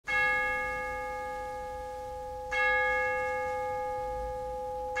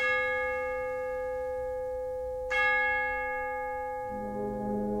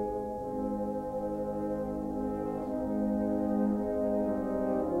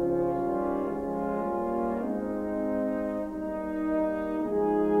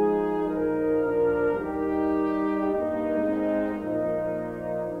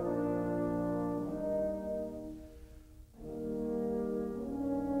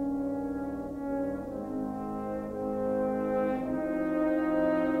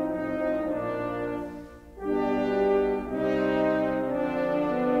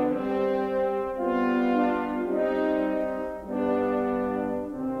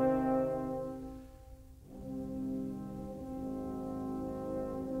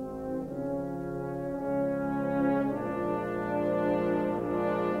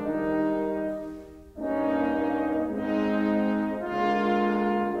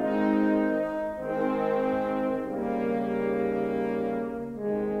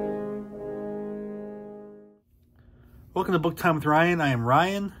Welcome to Book Time with Ryan. I am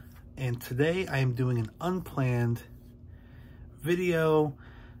Ryan, and today I am doing an unplanned video.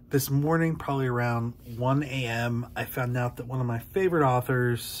 This morning, probably around 1 a.m., I found out that one of my favorite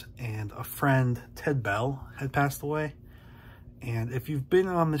authors and a friend, Ted Bell, had passed away. And if you've been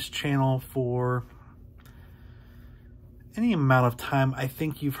on this channel for any amount of time, I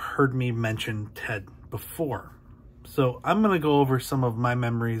think you've heard me mention Ted before. So I'm going to go over some of my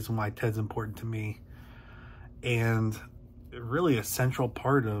memories and why Ted's important to me. And really a central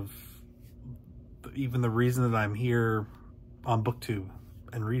part of even the reason that I'm here on BookTube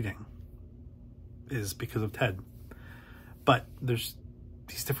and reading is because of Ted. But there's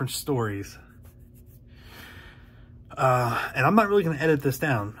these different stories. And I'm not really going to edit this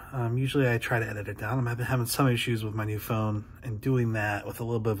down. Usually I try to edit it down. I'm having some issues with my new phone and doing that with a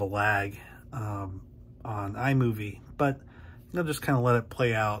little bit of a lag on iMovie. But I'll just kind of let it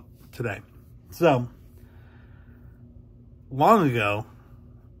play out today. So, long ago,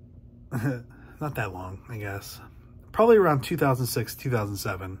 not that long, I guess, probably around 2006,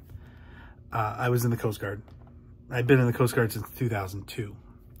 2007, I was in the Coast Guard. I'd been in the Coast Guard since 2002.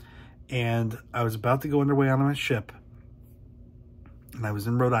 And I was about to go underway on a ship. And I was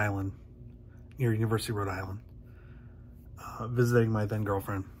in Rhode Island, near University of Rhode Island, visiting my then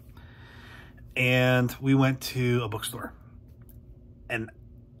girlfriend. And we went to a bookstore. And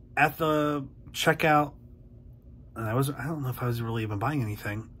at the checkout, and I don't know if I was really even buying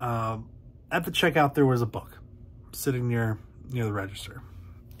anything. At the checkout, there was a book sitting near the register.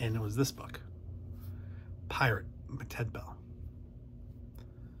 And it was this book, Pirate by Ted Bell.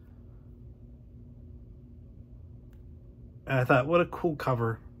 And I thought, what a cool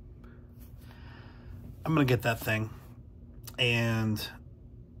cover. I'm going to get that thing and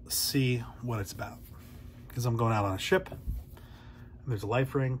see what it's about. Because I'm going out on a ship. And there's a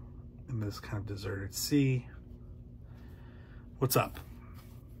life ring in this kind of deserted sea. What's up?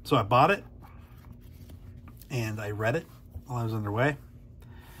 So I bought it. And I read it while I was underway.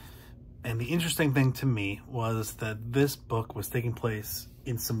 And the interesting thing to me was that this book was taking place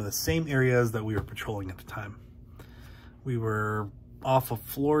in some of the same areas that we were patrolling at the time. We were off of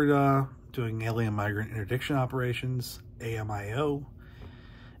Florida doing alien migrant interdiction operations, AMIO,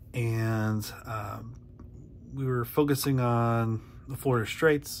 and we were focusing on the Florida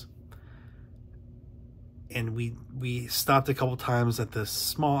Straits. And we stopped a couple times at this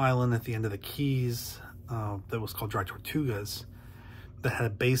small island at the end of the Keys that was called Dry Tortugas, that had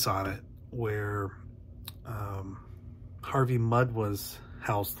a base on it where Harvey Mudd was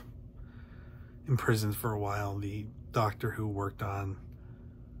housed, imprisoned for a while. The doctor who worked on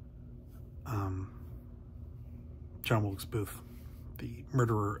John Wilkes Booth, the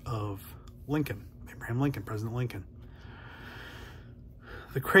murderer of Lincoln, Abraham Lincoln, President Lincoln.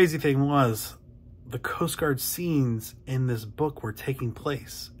 The crazy thing was, the Coast Guard scenes in this book were taking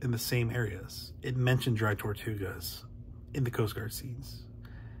place in the same areas. It mentioned Dry Tortugas in the Coast Guard scenes.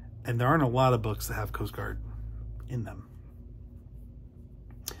 And there aren't a lot of books that have Coast Guard in them.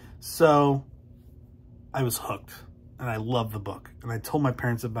 So I was hooked. And I loved the book. And I told my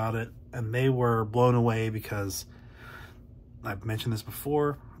parents about it. And they were blown away because I've mentioned this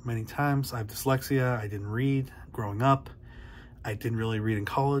before many times. I have dyslexia. I didn't read growing up. I didn't really read in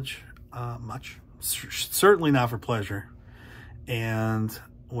college much. Certainly not for pleasure. And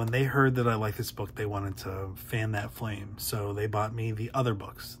when they heard that I liked this book, they wanted to fan that flame. So they bought me the other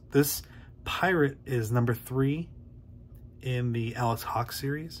books. This Pirate is number 3 in the Alex Hawke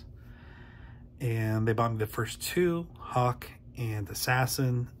series. And they bought me the first 2, Hawk and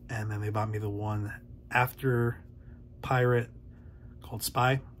Assassin. And then they bought me the one after Pirate called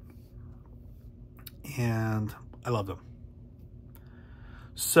Spy. And I loved them.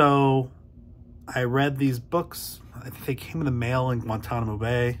 So I read these books. I think they came in the mail in Guantanamo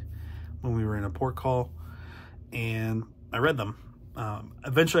Bay when we were in a port call. And I read them.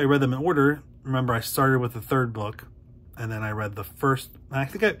 Eventually I read them in order. Remember, I started with the 3rd book. And then I read the first, I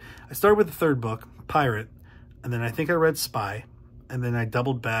think I started with the 3rd book, Pirate, and then I think I read Spy, and then I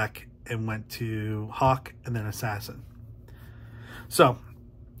doubled back and went to Hawk and then Assassin. So,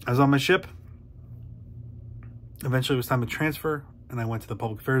 I was on my ship. Eventually it was time to transfer, and I went to the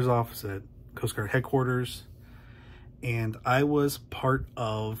public affairs office at Coast Guard headquarters, and I was part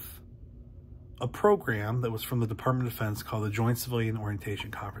of a program that was from the Department of Defense called the Joint Civilian Orientation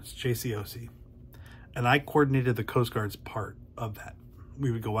Conference, JCOC. And I coordinated the Coast Guard's part of that.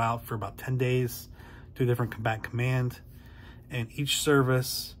 We would go out for about 10 days to a different combatant command, and each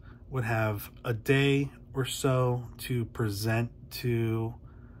service would have a day or so to present to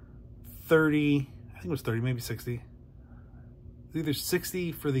 30, I think it was 30, maybe 60. Either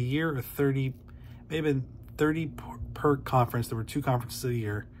 60 for the year or 30, maybe 30 per conference. There were 2 conferences a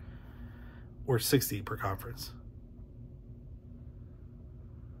year, or 60 per conference.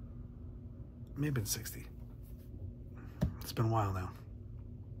 Maybe been 60. It's been a while now.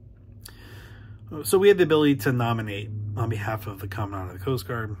 So we had the ability to nominate on behalf of the Commandant of the Coast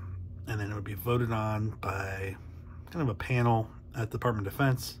Guard, and then it would be voted on by kind of a panel at the Department of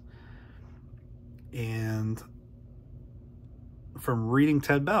Defense. And from reading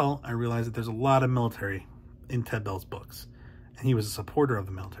Ted Bell, I realized that there's a lot of military in Ted Bell's books, and he was a supporter of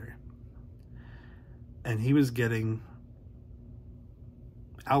the military. And he was getting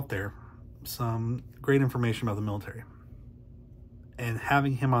out there some great information about the military. And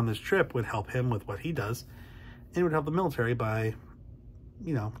having him on this trip would help him with what he does, and it would help the military by,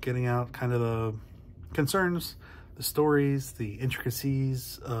 you know, getting out kind of the concerns, the stories, the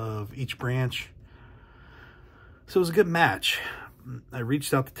intricacies of each branch. So it was a good match. I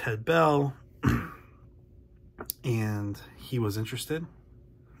reached out to Ted Bell, and he was interested.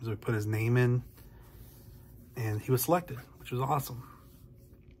 So we put his name in, and he was selected, which was awesome.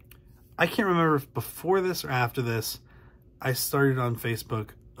 I can't remember if before this or after this, I started on Facebook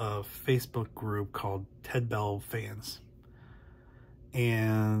a Facebook group called Ted Bell Fans.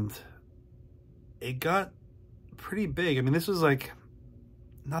 And it got pretty big. I mean, this was like,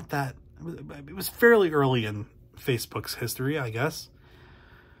 not that, it was fairly early in Facebook's history, I guess.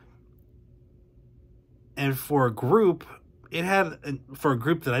 And for a group, for a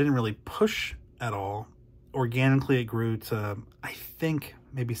group that I didn't really push at all, organically it grew to, I think,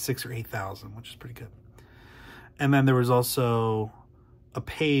 maybe 6,000 or 8,000, which is pretty good. And then there was also a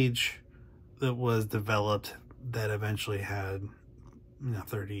page that was developed that eventually had, you know,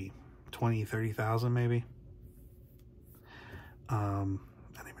 30,000 maybe. I don't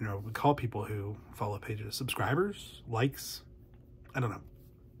even know what we call people who follow pages. Subscribers? Likes? I don't know.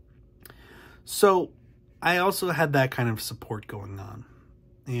 So I also had that kind of support going on.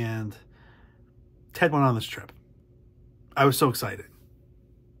 And Ted went on this trip. I was so excited.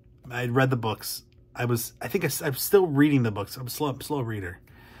 I'd read the books. I'm still reading the books. I'm a slow reader.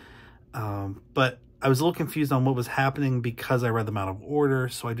 But I was a little confused on what was happening because I read them out of order.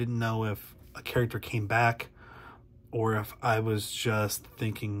 So I didn't know if a character came back, or if I was just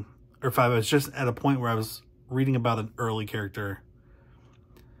thinking, or if I was just at a point where I was reading about an early character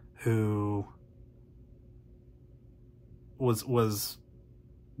who was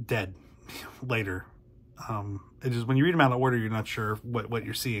dead later. It just, when you read them out of order, you're not sure what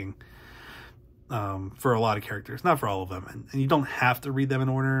you're seeing. For a lot of characters, not for all of them. And you don't have to read them in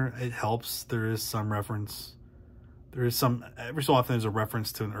order. It helps. There is some reference. There is some, every so often there's a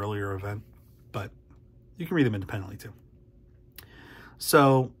reference to an earlier event, but you can read them independently too.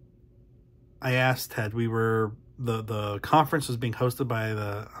 So I asked Ted, the conference was being hosted by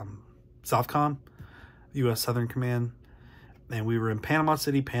the Southcom, U.S. Southern Command, and we were in Panama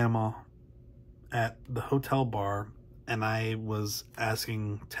City, Panama, at the hotel bar. And I was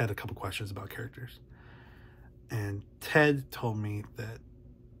asking Ted a couple questions about characters. And Ted told me that,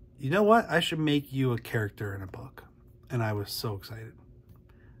 you know what? I should make you a character in a book. And I was so excited.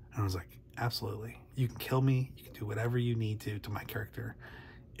 And I was like, absolutely. You can kill me. You can do whatever you need to my character.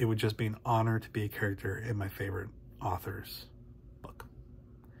 It would just be an honor to be a character in my favorite author's book.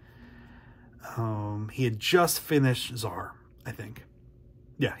 He had just finished Czar, I think.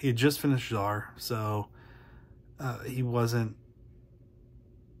 Yeah, he had just finished Czar. So he wasn't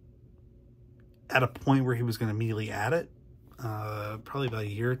at a point where he was going to immediately add it. Probably about a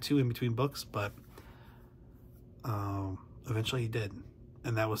year or two in between books, but eventually he did.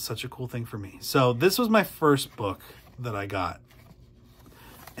 And that was such a cool thing for me. So this was my first book that I got.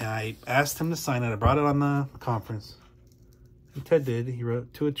 And I asked him to sign it. I brought it on the conference. And Ted did. He wrote,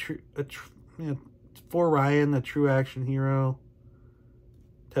 for Ryan, a true action hero,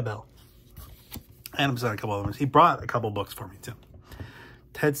 Ted Bell. And I'm signed a couple of them. He brought a couple books for me too.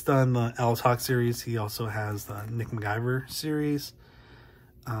 Ted's done the Alice Hawk series. He also has the Nick MacGyver series,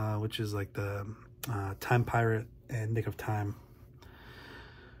 which is like the Time Pirate and Nick of Time,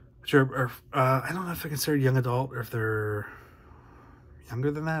 which are I don't know if they're considered young adult or if they're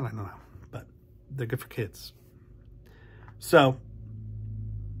younger than that. I don't know, but they're good for kids. So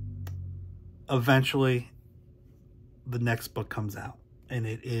eventually the next book comes out, and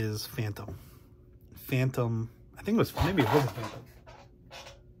it is Phantom. I think it was, maybe it wasn't Phantom.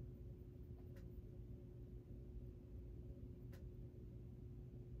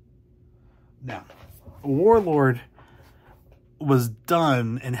 Now, Warlord was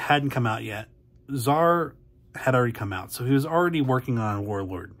done and hadn't come out yet. Czar had already come out, so he was already working on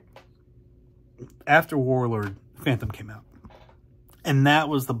Warlord. After Warlord, Phantom came out. And that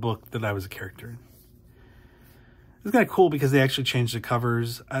was the book that I was a character in. It was kind of cool because they actually changed the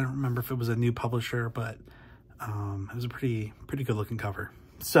covers. I don't remember if it was a new publisher, but it was a pretty good looking cover.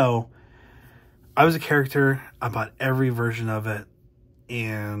 So I was a character. I bought every version of it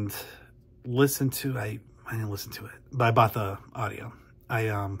and listened to. I didn't listen to it, but I bought the audio.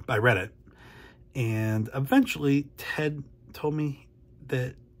 I read it, and eventually Ted told me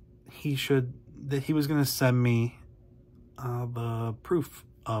that he was going to send me the proof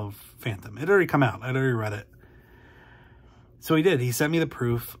of Phantom. It had already come out. I'd already read it. So he did. He sent me the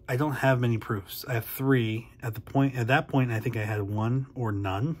proof. I don't have many proofs. I have 3. At that point, I think I had 1 or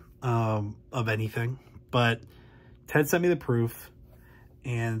none of anything. But Ted sent me the proof,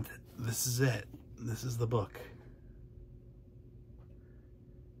 and this is it. This is the book.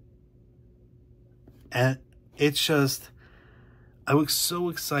 And it's just, I was so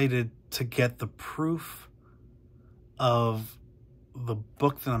excited to get the proof of the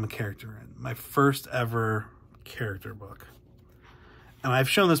book that I'm a character in. My first ever character book. And I've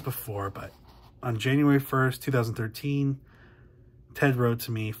shown this before, but on January 1st, 2013, Ted wrote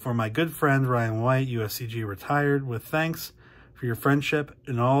to me, "For my good friend Ryan White, USCG retired, with thanks for your friendship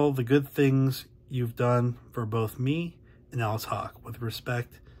and all the good things you've done for both me and Alice Hawk. With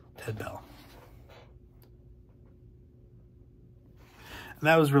respect, Ted Bell." And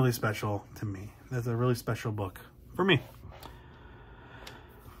that was really special to me. That's a really special book for me.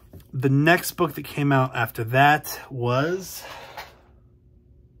 The next book that came out after that was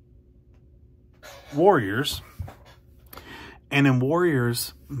Warriors. And in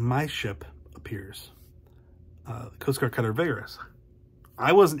Warriors, my ship appears. The Coast Guard Cutter Vigorous.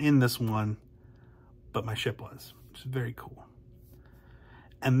 I wasn't in this one, but my ship was, which is very cool.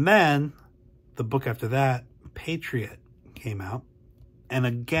 And then the book after that, Patriot, came out. And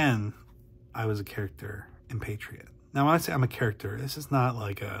again, I was a character in Patriot. Now, when I say I'm a character, this is not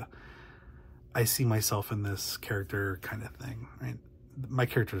like I see myself in this character kind of thing, right? My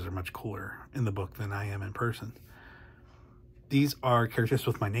characters are much cooler in the book than I am in person. These are characters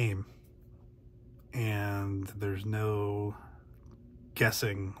with my name, and there's no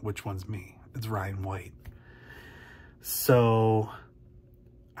guessing which one's me. It's Ryan White. So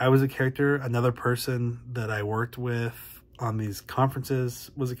I was a character. Another person that I worked with on these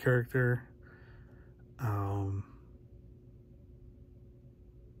conferences was a character.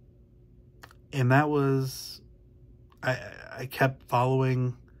 And that was, I kept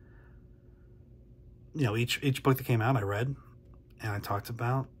following, you know, each book that came out I read and I talked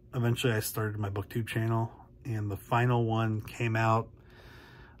about. Eventually I started my BookTube channel, and the final one came out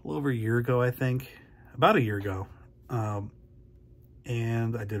a little over a year ago, I think. About a year ago.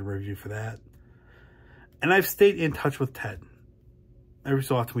 And I did a review for that. And I've stayed in touch with Ted. Every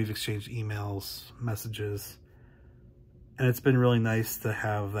so often we've exchanged emails, messages, and it's been really nice to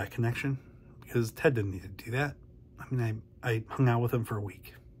have that connection, because Ted didn't need to do that. I mean, I hung out with him for a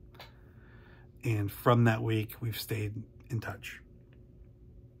week, and from that week we've stayed in touch.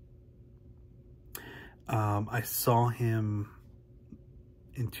 I saw him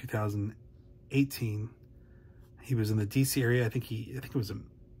in 2018. He was in the DC area. I think it was in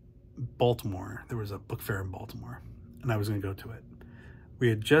Baltimore. There was a book fair in Baltimore, and I was going to go to it. We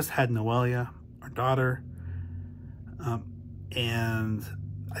had just had Noelia, our daughter, and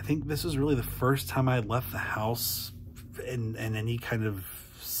I think this was really the first time I had left the house in any kind of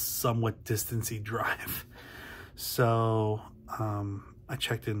somewhat distancy drive. So I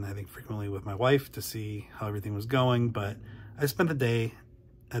checked in, I think, frequently with my wife to see how everything was going, but I spent the day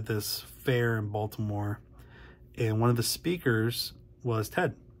at this fair in Baltimore, and one of the speakers was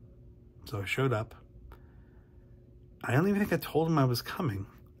Ted. So I showed up. I don't even think I told him I was coming.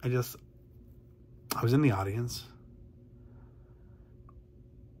 I was in the audience,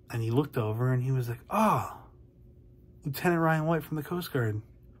 and he looked over and he was like, "Oh, Lieutenant Ryan White from the Coast Guard."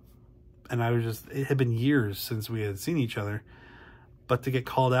 And it had been years since we had seen each other, but to get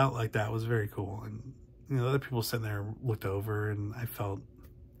called out like that was very cool. And, you know, other people sitting there looked over, and I felt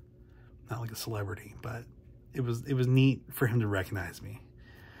not like a celebrity, but it was neat for him to recognize me.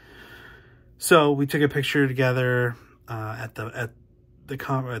 So we took a picture together at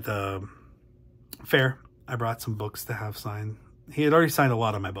the fair. I brought some books to have signed. He had already signed a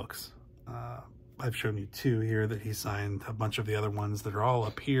lot of my books. I've shown you 2 here that he signed. A bunch of the other ones that are all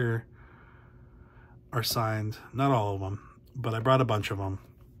up here are signed. Not all of them, but I brought a bunch of them.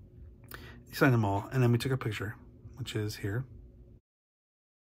 He signed them all, and then we took a picture, which is here.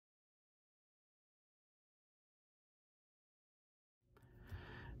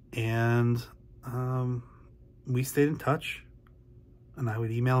 And we stayed in touch, and I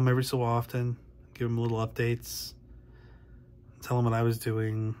would email him every so often, give him little updates, tell him what I was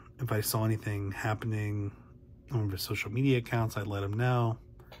doing, if I saw anything happening one of his social media accounts. I'd let him know.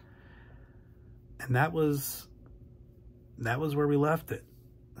 And that was where we left it.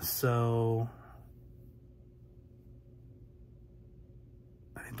 So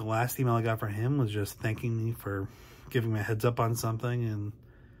I think the last email I got from him was just thanking me for giving me a heads up on something, and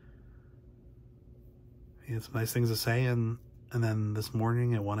he had some nice things to say. And then this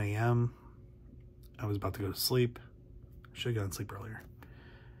morning at 1 a.m., I was about to go to sleep. I should have gone to sleep earlier.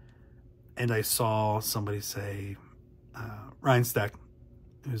 And I saw somebody say, Ryan Steck,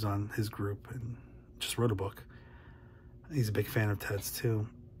 who's on his group and just wrote a book. He's a big fan of Ted's too.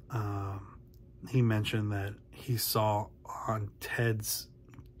 He mentioned that he saw on Ted's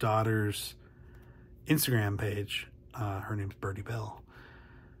daughter's Instagram page, her name's Birdie Bell,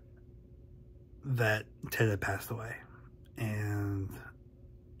 that Ted had passed away. And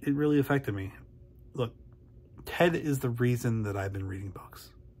it really affected me. Look, Ted is the reason that I've been reading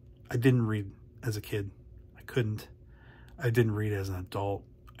books. I didn't read as a kid. I couldn't. I didn't read as an adult.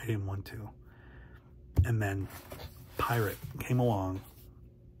 I didn't want to. And then Pirate came along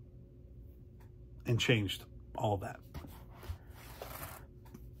and changed all of that.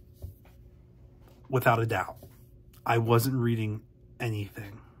 Without a doubt. I wasn't reading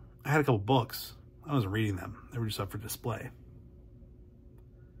anything. I had a couple books. I wasn't reading them. They were just up for display.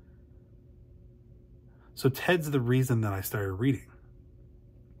 So Ted's the reason that I started reading.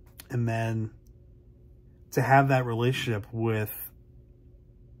 And then to have that relationship with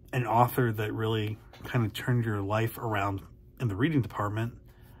an author that really kind of turned your life around in the reading department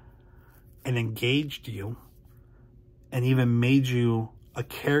and engaged you and even made you a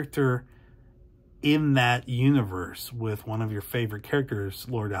character in that universe with one of your favorite characters,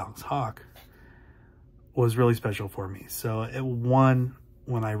 Lord Alex Hawke, was really special for me. So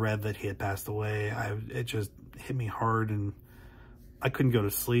when I read that he had passed away, it just hit me hard, and I couldn't go to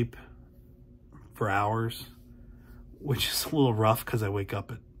sleep for hours, which is a little rough because I wake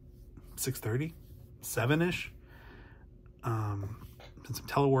up at 6:30, 7-ish. Did some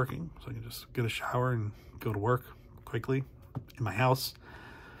teleworking, so I can just get a shower and go to work quickly in my house.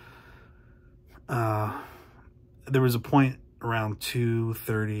 There was a point around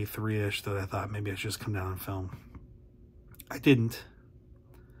 2:30, 3-ish that I thought maybe I should just come down and film. I didn't,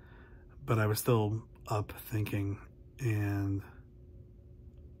 but I was still up thinking, and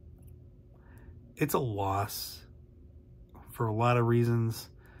it's a loss for a lot of reasons,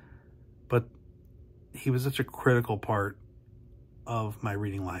 but he was such a critical part of my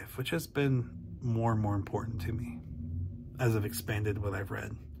reading life, which has been more and more important to me as I've expanded what I've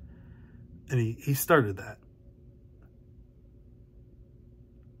read. And he started that.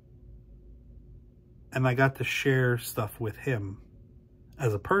 And I got to share stuff with him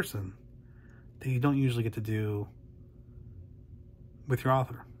as a person that you don't usually get to do with your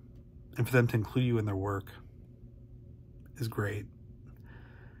author. And for them to include you in their work is great.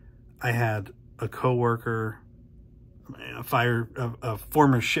 I had a coworker, a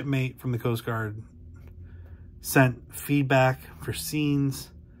former shipmate from the Coast Guard, sent feedback for scenes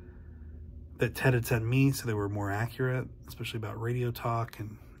that Ted had sent me, so they were more accurate, especially about radio talk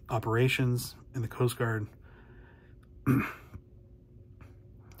and operations in the Coast Guard.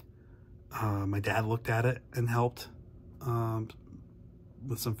 My dad looked at it and helped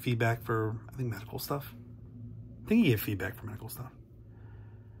with some feedback for, I think, medical stuff. I think he gave feedback for medical stuff.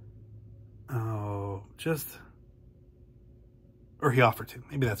 Or he offered to.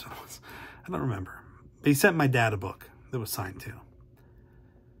 Maybe that's what it was. I don't remember. But he sent my dad a book that was signed too.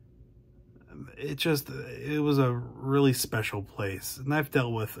 It was a really special place. And I've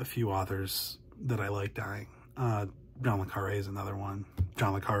dealt with a few authors that I like dying. John le Carré is another one.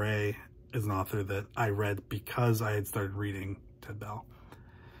 John le Carré is an author that I read because I had started reading Ted Bell.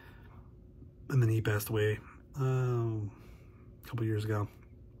 And then he passed away a couple years ago.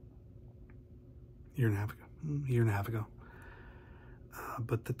 A year and a half ago.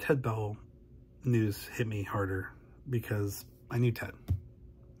 But the Ted Bell news hit me harder because I knew Ted.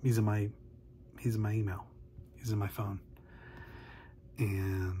 He's in my email. He's in my phone.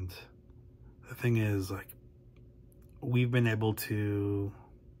 And the thing is, like, we've been able to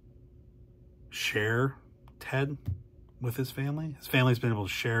share Ted with his family. His family's been able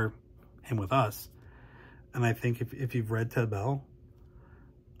to share him with us. And I think if you've read Ted Bell,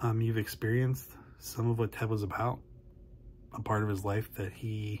 you've experienced some of what Ted was about, a part of his life that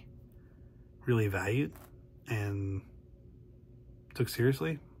he really valued and took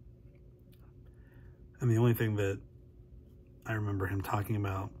seriously. And the only thing that I remember him talking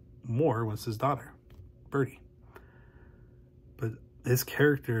about more was his daughter, Birdie. But his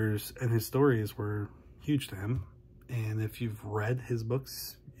characters and his stories were huge to him. And if you've read his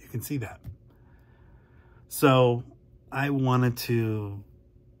books, you can see that. So I wanted to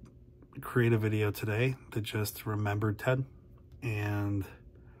create a video today that just remembered Ted, and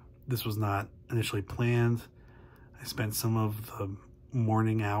this was not initially planned. I spent some of the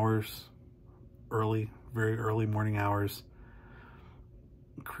morning hours, very early morning hours,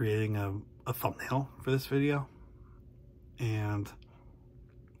 creating a thumbnail for this video and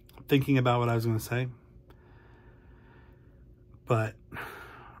thinking about what I was going to say, but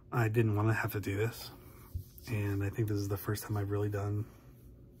I didn't want to have to do this, and I think this is the first time I've really done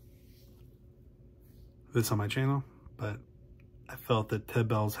this on my channel, but I felt that Ted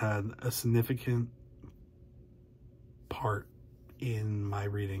Bell's had a significant part in my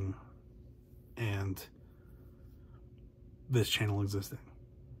reading and this channel existing.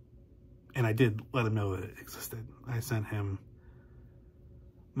 And I did let him know that it existed. I sent him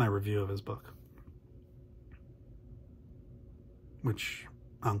my review of his book, which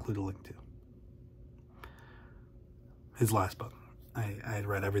I'll include a link to. His last book. I had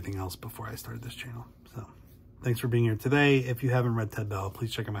read everything else before I started this channel. So thanks for being here today. If you haven't read Ted Bell,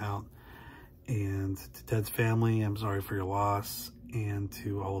 please check him out. And to Ted's family, I'm sorry for your loss. And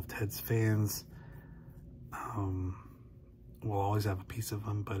to all of Ted's fans, we'll always have a piece of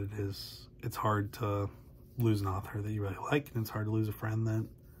him, but it's hard to lose an author that you really like, and it's hard to lose a friend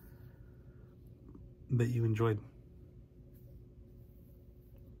that you enjoyed.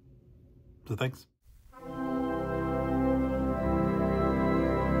 So thanks.